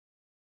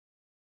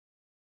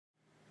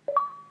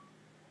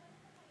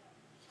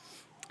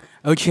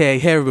Okay,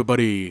 hey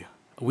everybody.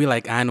 We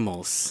like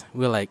animals.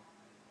 We like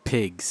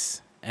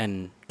pigs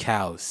and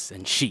cows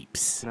and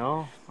sheeps.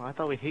 No, I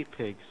thought we hate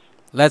pigs.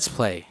 Let's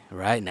play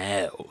right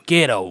now.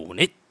 Get on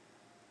it.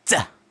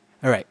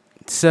 Alright,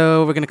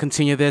 so we're gonna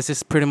continue this. This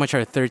is pretty much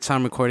our third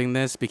time recording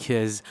this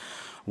because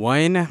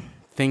one,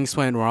 things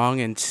went wrong,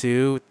 and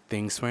two,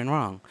 things went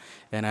wrong.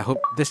 And I hope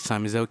this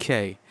time is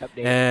okay.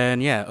 Update.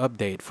 And yeah,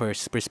 update for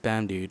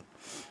SuperSpamDude.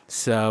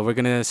 So we're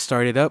gonna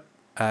start it up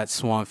at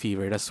Swamp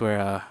Fever. That's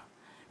where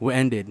we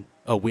ended.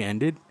 Oh, we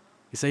ended?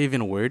 Is that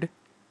even a word?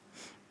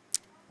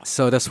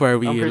 So that's where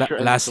we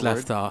last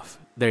left off.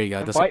 There you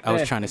go. That's what I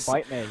was trying to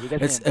say.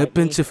 It's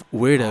open to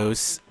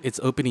weirdos. It's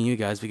opening you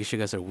guys because you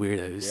guys are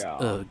weirdos. Yeah.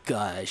 Oh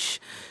gosh.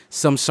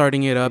 So I'm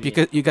starting it up.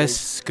 You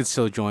guys could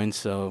still join.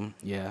 So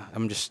yeah,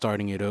 I'm just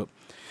starting it up,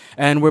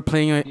 and we're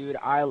playing it. Dude,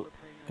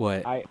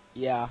 What?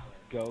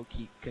 Go,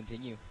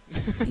 continue.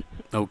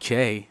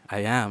 Okay, I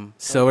am.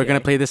 So we're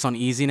gonna play this on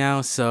easy now,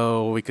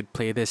 so we could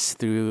play this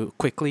through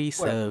quickly.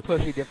 So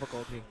pussy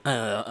difficulty.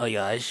 oh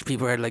gosh,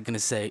 people are like gonna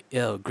say,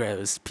 "Ew,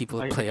 gross."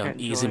 People play on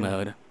can't easy join.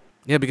 mode.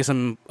 Yeah, because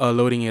I'm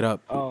loading it up.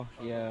 Oh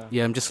yeah.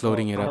 Yeah, I'm just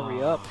loading it up.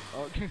 Hurry up.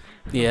 Oh.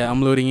 Yeah,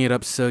 I'm loading it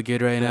up so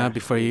good right now.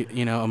 Before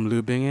I'm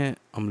lubing it.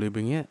 I'm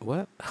lubing it.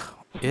 What?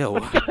 Ew.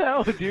 What the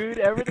hell, dude?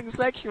 Everything's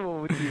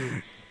sexual with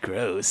you.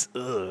 Gross.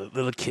 Ugh,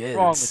 little kids.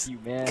 What's wrong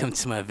with you, man? Come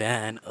to my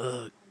van.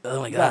 Ugh.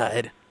 Oh my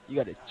god. You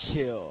gotta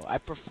chill. I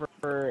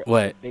prefer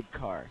What? a big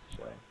car.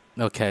 So.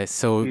 Okay,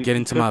 so You get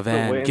into my took the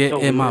van. way Get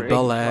until in we my were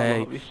belly.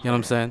 in- You know what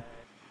I'm saying?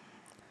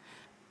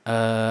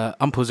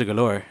 I'm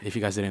PoserGalore, if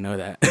you guys didn't know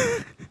that.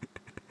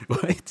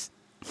 What?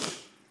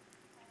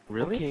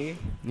 Really? Okay.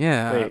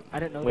 Yeah. Wait, I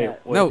didn't know wait,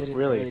 that. wait, No,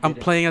 really? I'm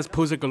playing as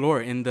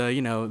PoserGalore in the,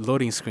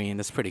 loading screen.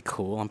 That's pretty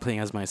cool. I'm playing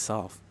as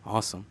myself.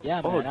 Awesome. Yeah,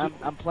 Oh, man. dude.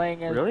 I'm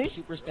playing as Really?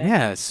 SuperSpamDude.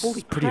 Yeah, it's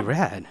Holy pretty crap.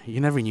 rad. You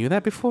never knew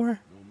that before?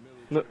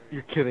 No,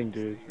 you're kidding,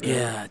 dude.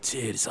 Yeah,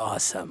 dude, it's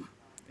awesome.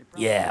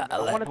 Yeah, I I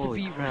like want it to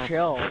Holy be crap.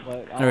 Rochelle,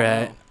 but I don't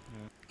Alright.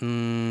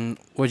 know.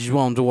 What you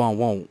want, do I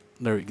want?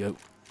 There we go.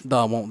 Do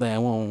I want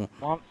that one?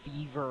 Swamp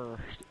fever.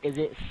 Is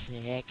it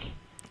sick?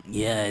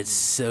 Yeah, it's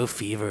so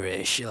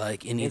feverish.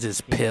 Like, it needs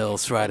It's its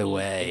pills right it needs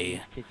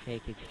away. To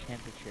take its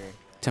temperature.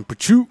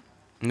 Temperature. You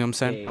know what I'm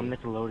saying? Hey. I'm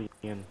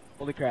Nickelodeon.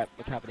 Holy crap!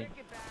 What's happening?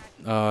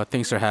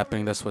 Things are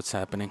happening. That's what's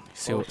happening.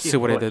 See, Oh, see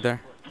what I did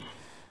there?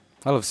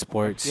 I love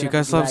sports. You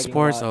guys love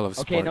sports? I love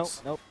sports. Okay,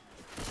 nope.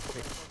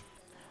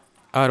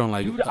 I don't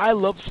like Dude, I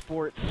love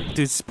sports.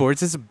 Dude,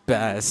 sports is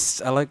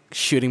best. I like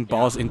shooting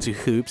balls into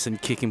hoops and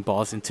kicking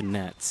balls into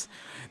nets.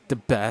 The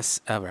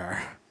best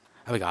ever.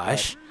 Oh my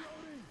gosh.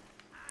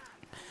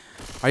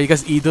 Are you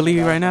guys idly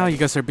right now? You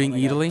guys are being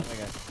idly? Oh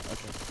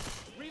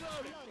my god.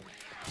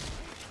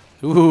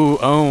 Okay. Ooh,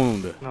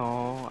 owned.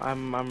 No,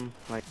 I'm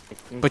like.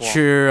 in But Guam.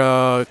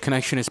 your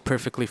connection is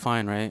perfectly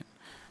fine, right?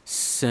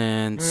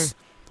 Since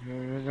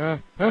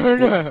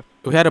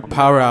we had a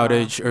power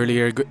outage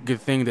earlier,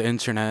 good thing the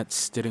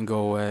internets didn't go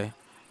away.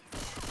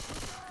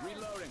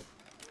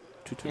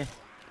 Yeah.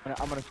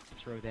 I'm gonna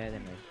throw that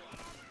in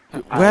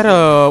there. We had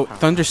a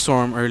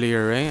thunderstorm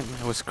earlier, right?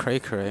 It was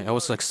cray-cray. I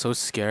was like so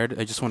scared.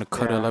 I just want to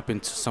cuddle Yeah. up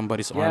into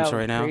somebody's Yeah, arms it was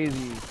right now.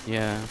 crazy.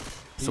 Yeah,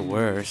 it's the Dude.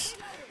 worst.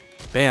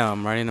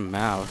 Bam, right in the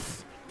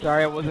mouth.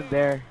 Sorry, I wasn't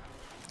there.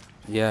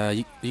 Yeah,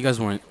 you guys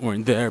weren't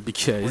there Were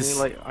because. you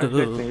like our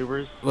good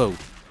neighbors? Whoa,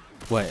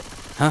 what?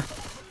 Huh?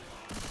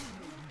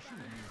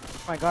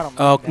 Oh my god, I'm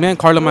Oh laying man, down.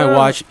 Carlo might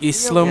watch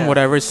Islam, Yeah.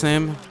 whatever his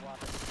name,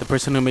 the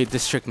person who made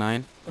District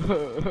 9.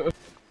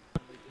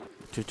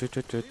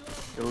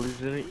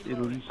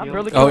 Elysium. I'm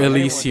really Oh, good at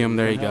Elysium.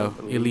 There you go.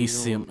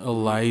 Elysium.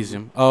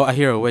 Elysium. Oh, I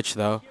hear a witch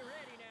though.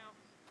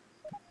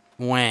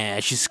 Wah,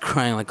 she's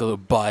crying like a little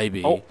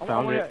baby. Oh, Oh,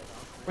 found my it.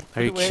 God.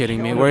 Are you Where's kidding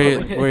she me?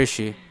 going? Where is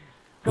she?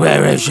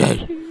 Where is she?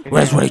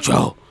 Where's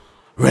Rachel?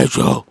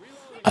 Rachel.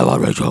 I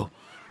want Rachel.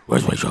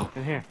 Where's Rachel?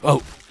 In here.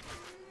 Oh.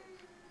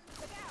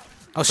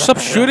 Oh, stop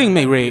shooting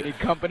me, Ray. Hey,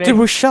 company. Dude,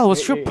 Rochelle,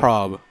 what's your Hey,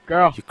 prob?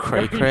 Girl. You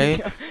cray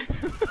cray.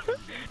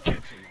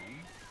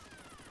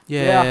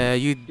 Yeah, Yeah,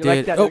 you you like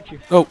did. that, Oh, don't you?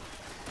 oh.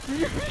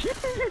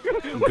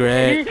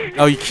 Great.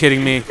 Oh, you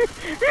kidding me?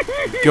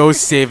 Go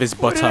save his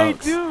What did I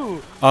buttocks. do?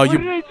 Oh, What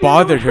did I you do?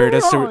 bothered her.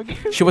 What's That's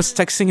wrong? she was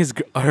texting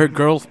her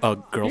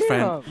girlfriend.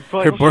 Yeah. You feel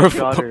Her like you boyfriend.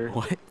 shot her.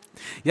 What?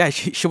 Yeah,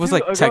 she was Dude,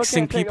 like a girl can't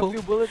texting take a people.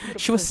 few bullets in the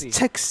She was pussy.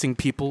 texting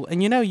people,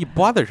 and you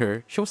bothered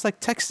her. She was like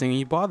texting, and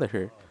you bothered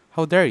her.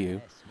 How dare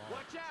you?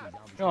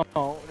 No,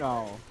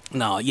 no.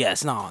 No,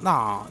 yes, no,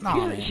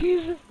 man.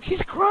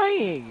 She's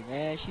crying,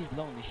 man. She's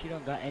lonely. She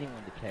don't got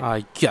anyone to text.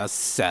 I guess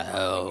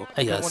so.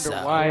 I guess wonder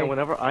so. why. Yeah,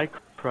 whenever I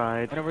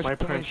cried, Whenever my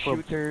someone parents were.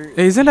 shoots her,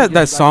 Isn't she that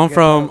just, song gets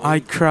from all I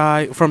weak.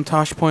 Cry from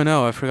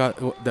Tosh.0? I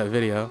forgot that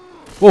video.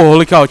 Whoa,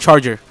 holy cow,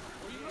 charger.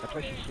 That's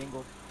why she's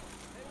single.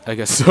 I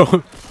guess so.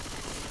 Oh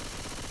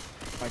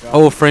my god.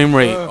 Oh, frame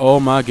rate. Oh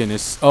my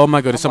goodness. Oh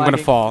my goodness, I'm gonna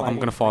lagging, fall. I'm lagging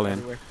gonna fall in.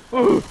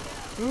 everywhere.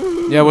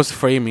 Yeah, it was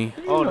framey.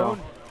 Oh no.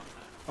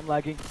 I'm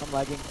lagging.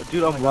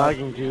 Dude, I'm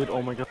lagging, dude.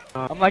 Oh my god.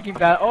 I'm lagging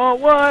bad. Oh,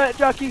 what?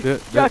 Jockey.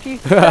 The- Jockey.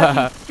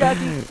 the-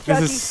 Jockey.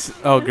 This is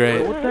oh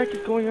great. What the heck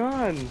is going on?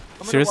 I'm in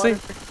the Seriously?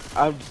 water.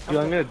 I'm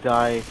gonna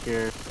die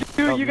here.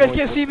 Dude, you guys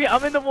can't see me.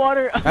 I'm in the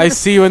water. I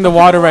see you in the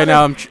water right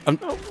now. I'm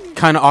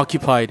kind of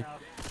occupied.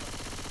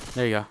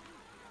 There you go.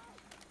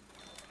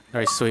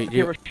 Alright, sweet.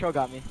 Okay, Rochelle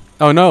got me.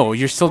 Oh no,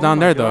 you're still down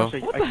there though.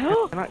 What the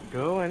hell? I cannot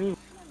go any.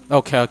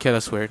 Okay,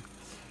 that's weird.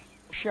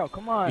 Rochelle,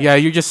 come on. Yeah,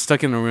 you're just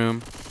stuck in the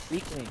room.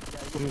 Weakling.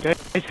 Can you guys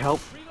help?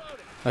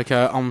 Okay,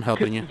 I'm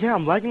helping you. Yeah,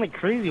 I'm lagging like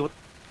crazy. What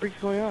the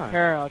freak's going on?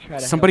 Here, I'll try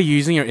to Somebody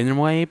using your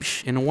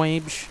interwebs?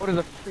 Interwebs? What is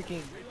a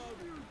freaking...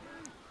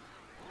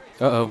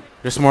 Uh-oh,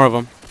 there's more of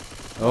them.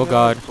 Oh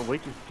god. So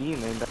wait to Dean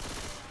and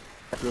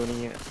that's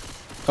ruining it.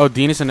 Oh,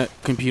 Dean is in the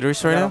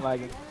computers right I'm now?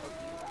 lagging.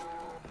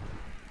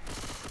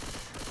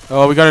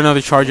 Oh, we got another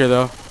charger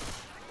though.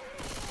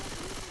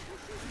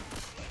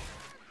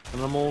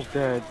 And I'm almost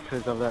dead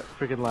because of that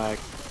freaking lag.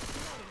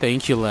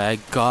 Thank you, lag.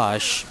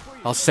 Gosh.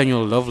 I'll send you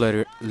a love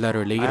letter I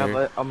have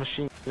later. a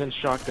machine gun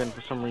shotgun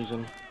for some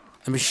reason.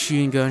 A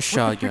machine gun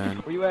shotgun.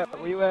 Where you at?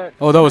 Where you at?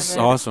 Oh, that was Come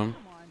on, man. awesome.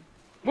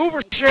 Move,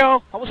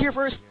 Rochelle. I was here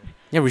first.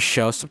 Yeah,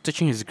 Rochelle, stop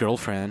touching his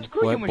girlfriend.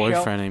 Screw you, What Michelle.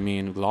 boyfriend, I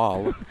mean,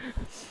 lol.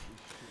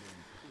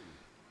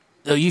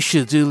 Oh, you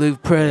should do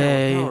look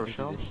pretty. No,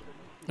 Rochelle.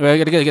 Well, I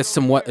gotta get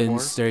some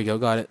buttons. There you go,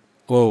 got it.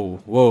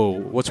 Whoa.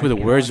 What's with the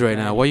words right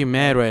now? Why you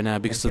mad right now?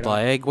 Because of the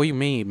lag? What you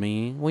mad,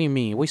 man? What you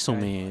mean? Why you so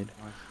mad?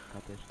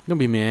 Got this. Don't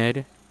be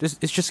mad. It's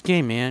just a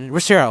game, man.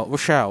 Rochelle.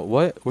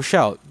 What?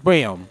 Rochelle.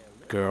 Bam.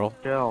 Girl.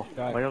 Del,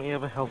 Got it. why don't you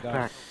have a health Got it.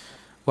 pack?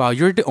 Wow,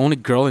 you're the only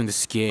girl in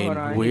this game. Hold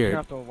on, I need to turn Weird.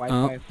 off the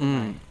Wi-Fi for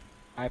my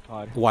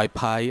iPod.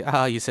 Wi-Fi.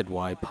 Ah, you said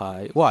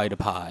Wi-Fi. Why the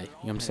pie? You know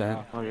what I'm saying?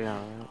 Oh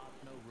yeah.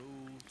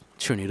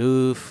 Turn it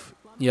off.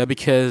 Yeah,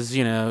 because,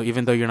 you know,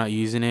 even though you're not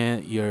using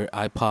it, your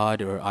iPod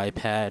or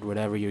iPad,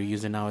 whatever you're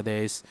using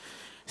nowadays,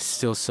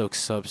 still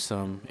soaks up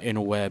some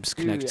interwebs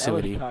Dude, I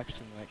connectivity. was talking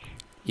too much.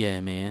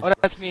 Yeah, man. Oh,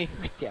 that's me.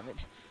 Damn it.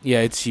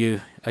 Yeah, it's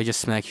you. I just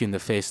smacked you in the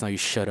face. Now you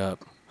shut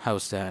up.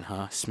 How's that,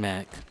 huh?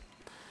 Smack.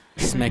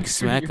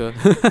 Smacker.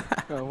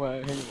 Oh,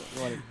 what?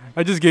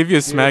 I just gave you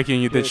a smack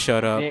and you did Dude,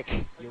 shut up. Nick,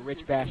 you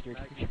rich bastard.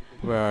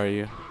 Where are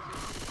you?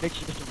 Nick's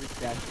just a rich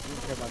bastard. You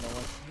don't care about no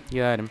one.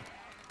 Got him.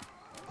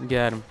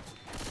 Get him.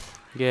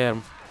 Get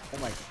him. Oh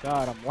my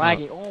god, I'm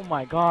lagging. Oh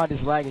my god,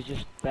 this lag is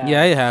just bad.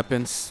 Yeah, it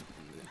happens.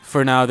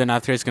 For now, then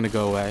after it's gonna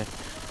go away.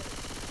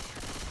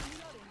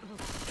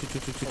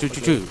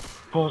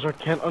 Poser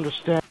can't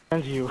understand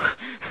you.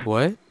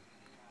 What?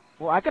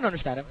 Well, I can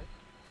understand him.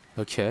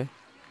 Okay.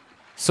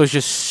 So it's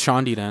just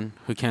Shandi then,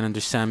 who can't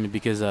understand me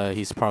because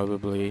he's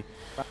probably...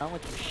 I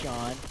went to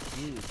Sean.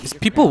 Dude, Is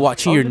people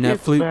watching your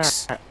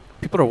Netflix? Back.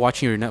 People are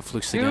watching your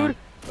Netflix again. Dude,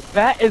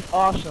 that is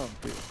awesome.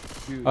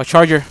 Dude. Oh,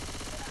 charger.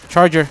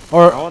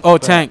 Or, I want oh,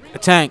 the back. a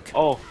tank.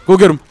 Oh, Go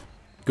get him.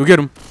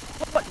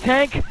 What,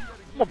 tank? I'm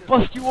gonna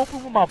bust you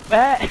open with my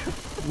bat.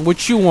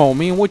 What you want,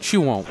 man? What you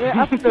want? Yeah,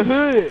 I'm from the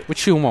hood.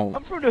 What you want?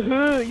 I'm from the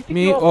hood. You think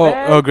Me? you're Oh,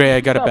 bad? oh, great. I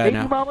got a What's up, bat baby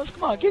now. mamas?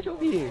 Come on, get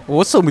over here.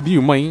 What's up with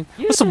you, man?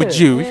 What's up with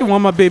Yeah, you? man. You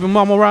want my baby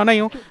mama around now?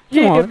 You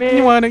Yeah, want?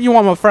 man. You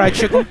want my fried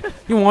chicken?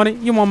 You want it?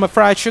 You want my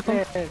fried chicken?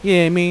 Yeah.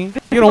 Yeah, man.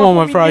 You don't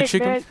want my fried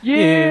chicken? Man.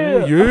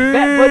 Yeah.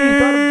 Bat buddies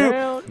got him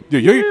down.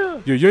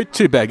 Yeah.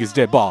 Teabag is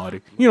dead body.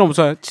 You know what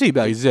I'm saying?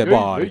 Teabag is dead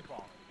body.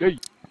 Yeah.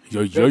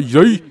 Yeah.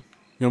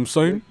 You know what I'm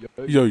saying?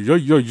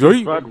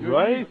 Yeah. fried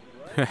rice.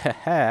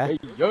 I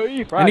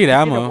need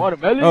ammo.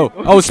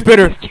 Oh,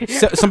 spitter.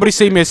 Somebody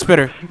save me a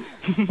spitter.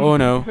 Oh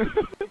no.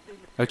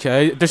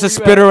 Okay, there's a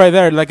spitter right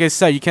there. Like I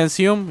said, you can't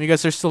see him. You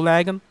guys are still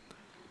lagging.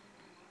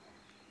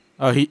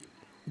 Oh,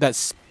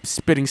 that's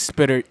spitting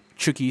spitter.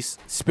 Chucky's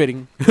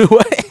spitting.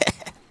 What?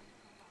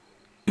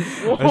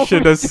 I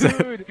should have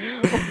said.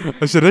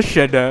 I should have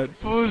said that.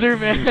 Poser,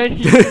 man.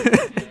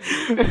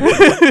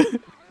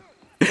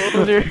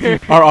 Poser.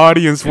 Our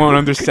audience won't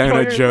understand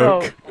that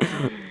Control joke.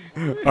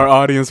 Our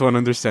audience won't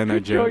understand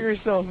that Control joke.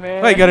 yourself,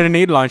 man. Oh, I got a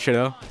grenade launcher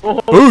though. Oh,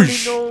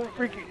 Boosh. no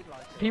freaking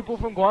people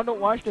from Guam don't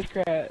watch this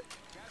crap.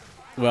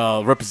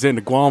 Well, represent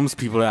the Guam's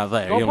people out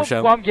there. You know Don't what I'm put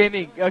saying? Guam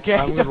Gaming, okay?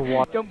 I'm gonna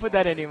watch. Don't put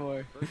that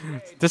anymore.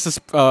 This is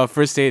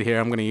first aid here.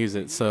 I'm gonna use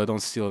it, so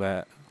don't steal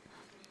that.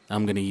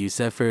 I'm gonna use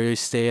that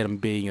first aid. I'm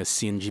being a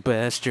CNG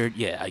bastard.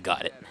 Yeah, I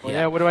got it. Oh, yeah,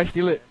 Yeah, where do I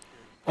steal it?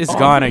 it's Oh,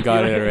 gone. I you got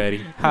steal it it. already.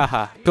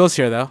 Haha. Bill's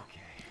here though.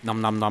 Nom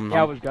nom nom nom.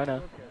 Yeah, I was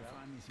gonna.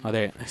 Oh,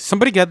 there.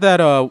 Somebody get that.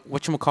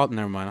 Whatchamacallit?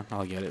 Never mind.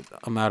 I'll get it.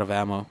 I'm out of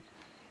ammo.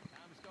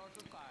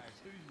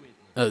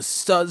 Oh,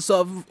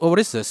 what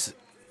is this?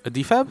 A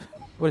defab?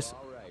 What is?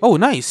 Oh,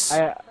 nice.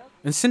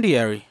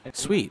 Incendiary.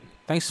 Sweet.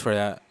 Thanks for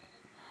that.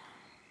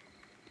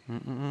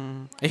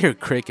 I hear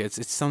crickets.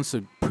 It sounds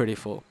so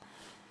prettyful.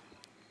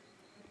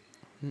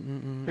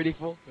 Pretty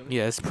full. Really?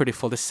 Yeah, it's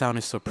prettyful. This sound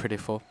is so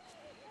prettyful.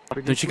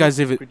 Don't you guys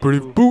have it? Pretty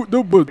boot.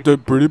 No, but the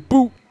pretty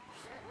boot.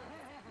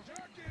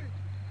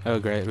 Oh,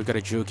 great. We got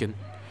a jukin.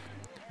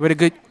 We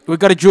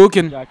got a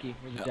jukin. Jackie,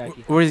 where's the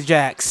Jackie? Where's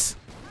Jax?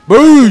 Jack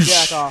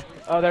Boosh! off.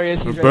 Oh, there he is.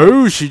 He's right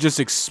Boosh! He just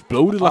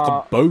exploded like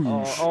a there.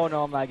 boosh. Oh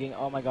no, I'm lagging.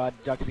 Oh my god,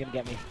 Jackie's gonna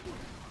get me.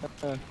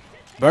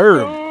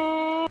 Burn!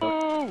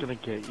 I'm gonna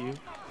get you.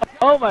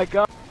 Oh my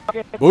god.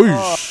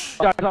 Boosh!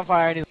 Jack's on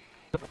fire and he's...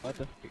 What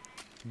the...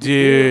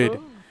 Dude,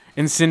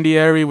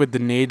 Incendiary with the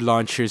nade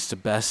launcher is the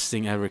best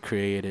thing ever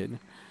created.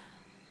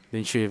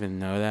 Didn't you even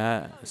know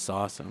that? It's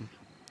awesome.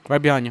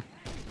 Right behind you.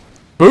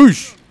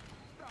 Boosh!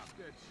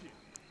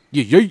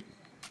 Yeah.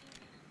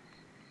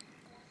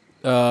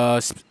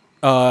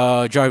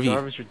 Jarvie.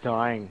 Jarvis, you're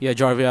dying. Yeah,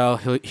 Jarvie, I'll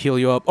heal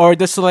you up. Or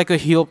this is like a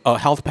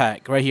health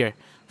pack right here.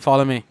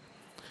 Follow me.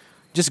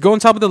 Just go on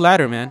top of the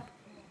ladder, man.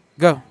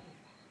 Go.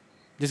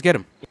 Just get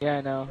him. Yeah,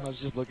 I know. I was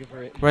just looking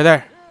for it. Right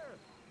there.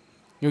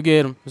 You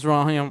get him. What's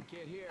wrong with him?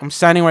 I'm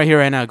standing right here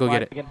right now. Go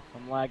get it.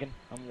 I'm lagging.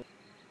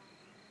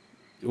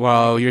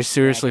 Wow, you're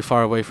seriously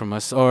far away from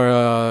us.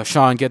 Or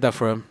Sean, get that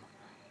for him.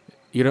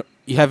 You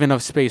have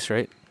enough space,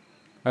 right?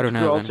 I don't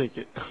have I'll any. take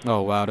it.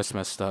 Oh wow, that's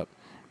messed up.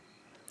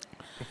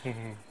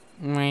 You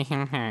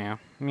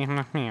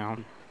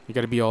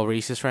gotta be all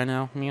racist right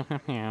now.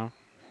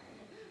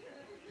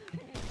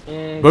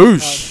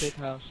 Boosh!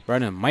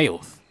 Right in the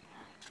mouth.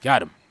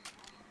 Got him.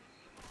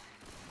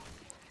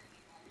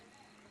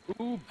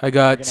 Ooh, I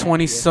got gonna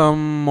 20 have to-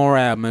 some more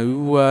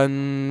ammo,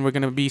 and we're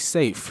gonna be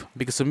safe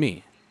because of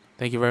me.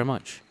 Thank you very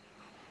much.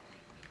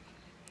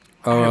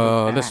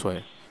 This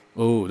way.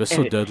 Oh, that's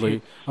so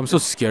deadly. I'm so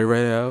scared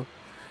right now.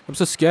 I'm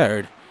so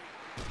scared.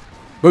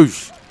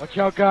 Boosh! Watch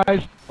out,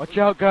 guys! Watch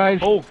out, guys!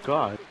 Oh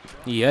God.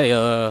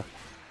 Yeah.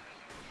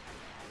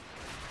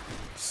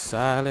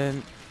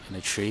 Silent in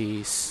the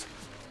trees.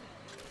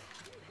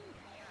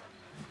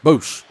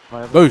 Boosh!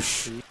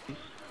 Boosh!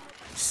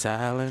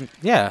 Silent.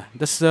 Yeah,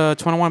 that's the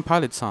 21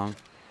 Pilot song.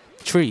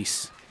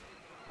 Trees.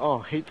 Oh,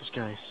 hate those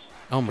guys.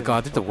 Oh my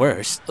god, they're the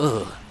worst.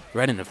 Ugh.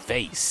 Right in the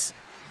face.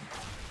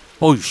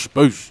 Boosh!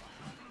 Boosh!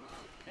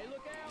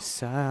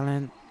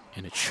 Silent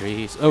in the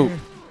trees. Oh,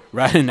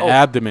 right in the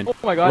abdomen. Oh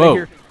my god, Whoa.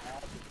 here.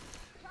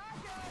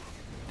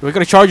 We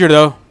got a charger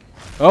though.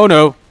 Oh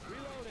no.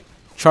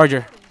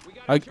 Charger.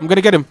 I'm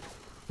gonna get him.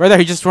 Right there,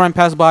 he just ran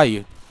past by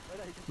you.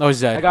 Oh,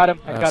 he's dead. I got him.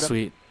 I got him.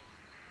 Sweet.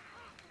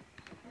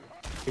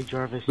 Hey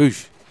Jarvis.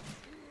 Boosh.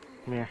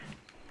 Come here.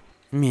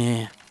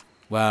 Meh.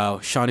 Wow,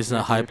 Sean is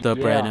not hyped up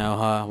Yeah. right now,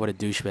 huh? What a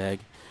douchebag.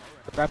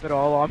 Wrap it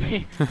all on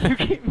me. You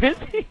keep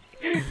missing.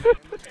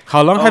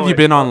 How long have you wait,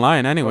 been oh,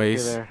 online Okay,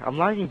 anyways? there. I'm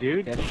lagging,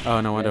 dude. Yes,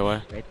 Oh, no wonder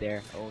why. Right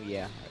there. Oh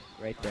yeah.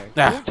 Right there.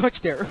 Ah. Don't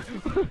touch there.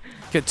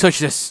 Can't touch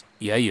this.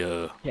 Yeah.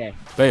 Okay.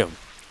 Bam.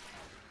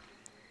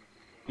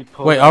 You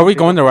pull Wait, that are we trigger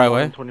going the for right more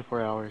way? than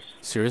 24 hours.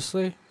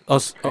 Seriously? Oh,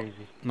 Crazy.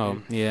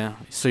 no. Yeah.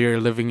 So you're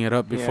living it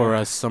up before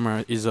Yeah.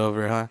 summer is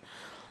over, huh?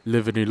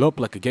 Living it up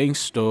like a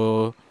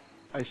gangster.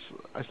 I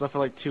slept for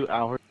like 2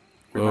 hours.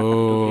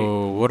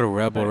 Oh, what a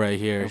rebel right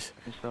here.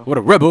 And stuff. What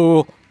a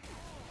rebel!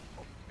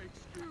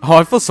 Oh,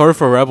 I feel sorry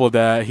for Rebel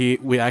that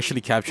we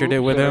actually captured it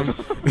with him.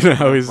 That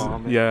was,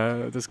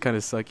 yeah, that's kind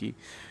of sucky.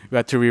 We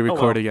had to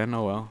re-record well. again.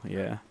 Oh well,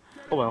 yeah.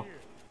 Oh well.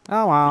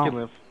 Oh You wow. can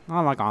live.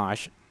 Oh my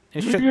gosh.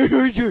 It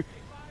should.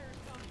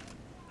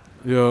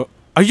 Yo,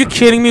 are you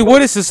kidding me?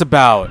 What is this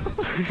about?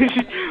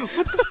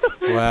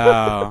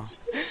 Wow.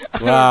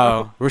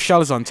 Wow.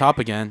 Rochelle is on top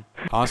again.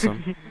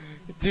 Awesome.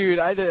 Dude,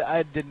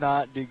 I did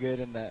not do good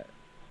in that.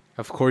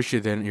 Of course you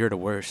didn't. You're the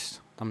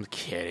worst. I'm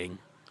kidding.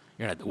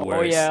 You're not the Oh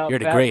worst. yeah, You're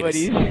the bad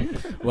greatest.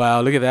 buddies.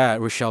 Wow, look at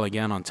that. Rochelle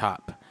again on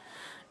top.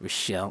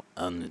 Rochelle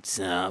on the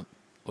top.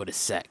 What a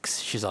sex.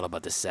 She's all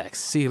about the sex.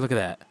 See, look at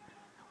that.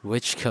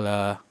 Witch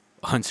killer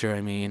hunter,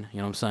 I mean. You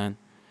know what I'm saying?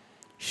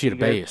 She the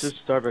You guys base. should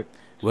start a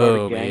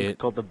Whoa, gang man.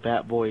 called the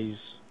Bat Boys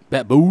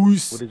Bat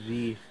Boos. with a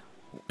Z.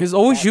 It's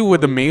always you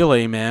with the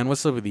melee, man.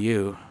 What's up with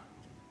you?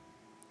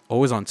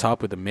 Always on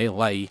top with the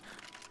melee.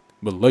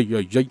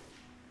 Melee.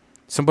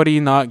 Somebody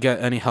not get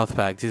any health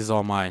pack. This is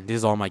all mine. This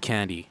is all my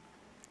candy.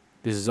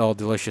 This is all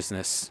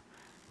deliciousness.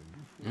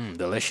 You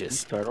Delicious.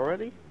 start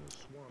already?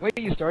 Wait,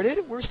 you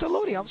started? We're still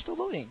loading. I'm still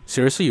loading.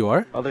 Seriously, you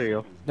are? Oh, there you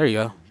go. There you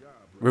go.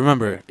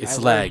 Remember, it's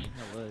I lag.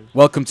 was.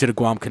 Welcome to the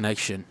Guam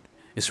Connection.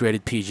 It's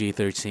rated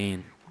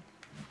PG-13.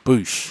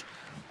 Boosh.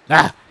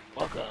 Ah!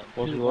 Welcome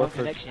Well, to you the are One for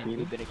connection speeding.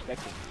 we've been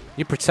expecting.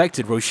 You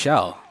protected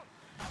Rochelle.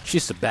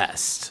 She's the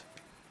best.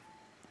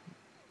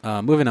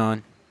 Moving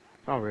on.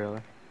 Oh, really?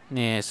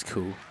 Yeah, it's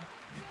cool.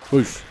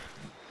 Boosh.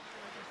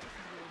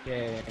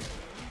 Yeah.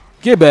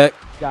 Get back.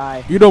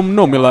 Die. You don't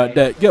know me like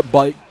that. Get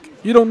back.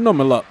 You don't know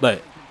me like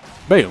that.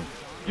 Bam.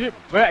 Get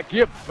back,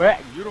 get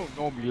back. You don't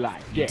know me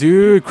like that.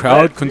 Dude,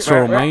 crowd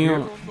control, Back, you man.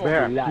 don't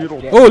know me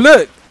like that. Oh,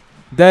 look.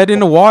 Dead in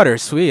the water.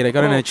 Sweet. I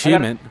got an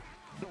achievement.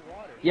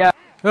 Yeah.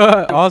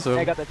 Awesome.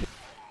 I got that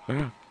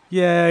too.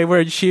 Yeah, we're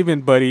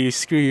achievement, buddy.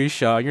 Screw you,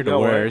 Sean. You're the Yo,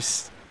 what?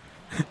 worst.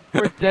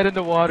 We're dead in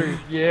the water.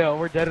 Yeah,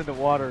 we're dead in the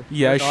water.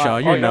 Yeah, We're not. Sean, Oh,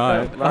 you're you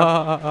got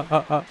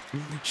not. that?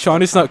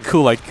 Sean is not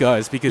cool like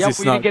us because Yeah, it's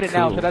we not didn't get it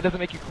now, cool. so that doesn't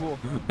make you cool.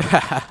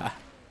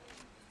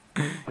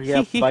 Oh,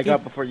 yeah, but I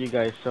got before you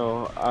guys,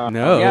 so.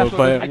 No, Yeah, so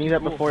but I need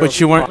that before. But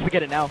you weren't- We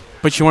get it now.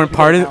 you weren't we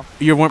part get it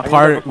of you weren't I got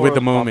part that before with it the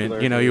was moment.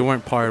 popular, You know, dude. you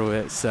weren't part of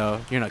it,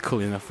 so you're not cool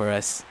enough for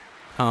us.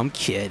 I'm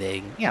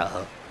kidding.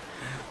 Yeah.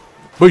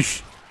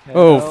 Bush.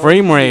 Oh, Hello?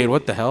 frame rate.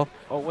 What the hell?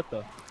 Oh, what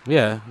the?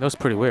 Yeah, that was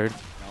pretty weird. No, I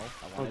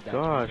Oh, wanted that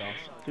gosh.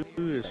 to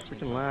Dude, it's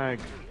freaking lag.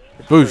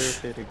 It's Boosh.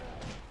 so irritating.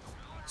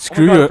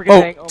 Screw God, you. freaking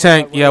Oh, tank. Oh my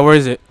tank. God, Yeah, where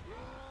is it?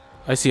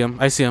 I see him.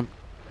 I see him.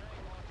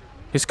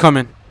 He's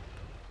coming.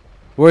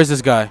 Where is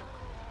this guy?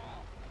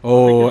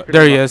 Oh, Like,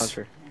 there he is.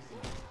 Hunter.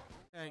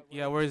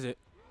 Yeah, where is it?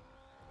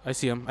 I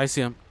see him. I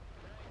see him.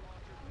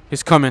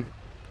 He's coming.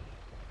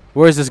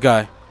 Where is this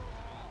guy?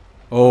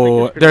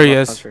 Oh, Like, there he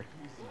is. Hunter.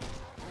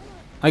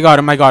 I got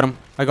him. I got him.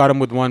 I got him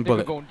with one Nigga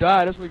bullet. gonna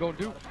die. That's what we gonna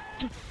do.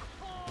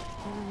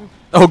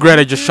 Oh, great.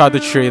 I just shot the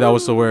tree. That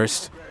was the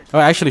worst. Oh,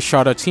 I actually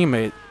shot a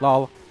teammate.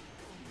 Lol.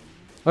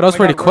 Oh, that was Oh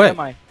my pretty God, where quick. am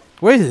I?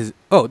 Where is his?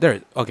 Oh,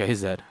 there. Okay,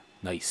 he's dead.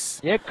 Nice.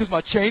 Yeah, cause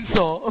my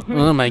chainsaw.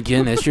 Oh my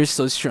goodness, you're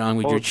so strong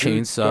with your Dude,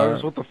 chainsaw.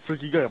 Jarvis, what the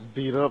frick? You got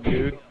beat up,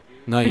 dude.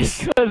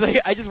 Nice. Because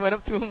I just went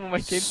up to him with my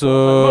chainsaw.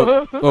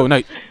 So, oh,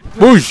 nice.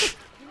 Boosh!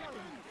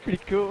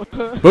 Pretty cool.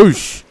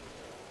 Boosh!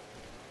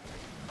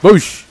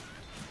 Boosh!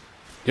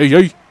 Yay,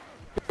 yay! You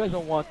guys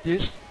don't want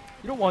this.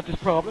 You don't want this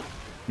problem.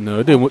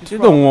 No, they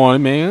don't want it,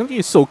 man.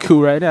 You're so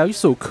cool right now. You're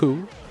so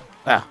cool.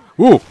 Ah.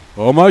 Ooh.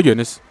 Oh my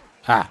goodness.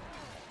 Ah.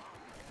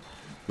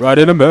 Right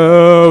in the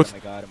Oh mouth. my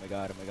god, oh my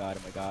god, oh my god,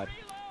 oh my god.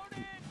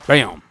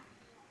 Bam.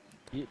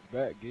 Get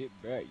back,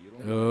 get back. You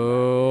don't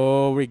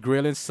Oh, we're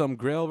grilling some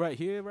grill right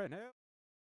here, right now.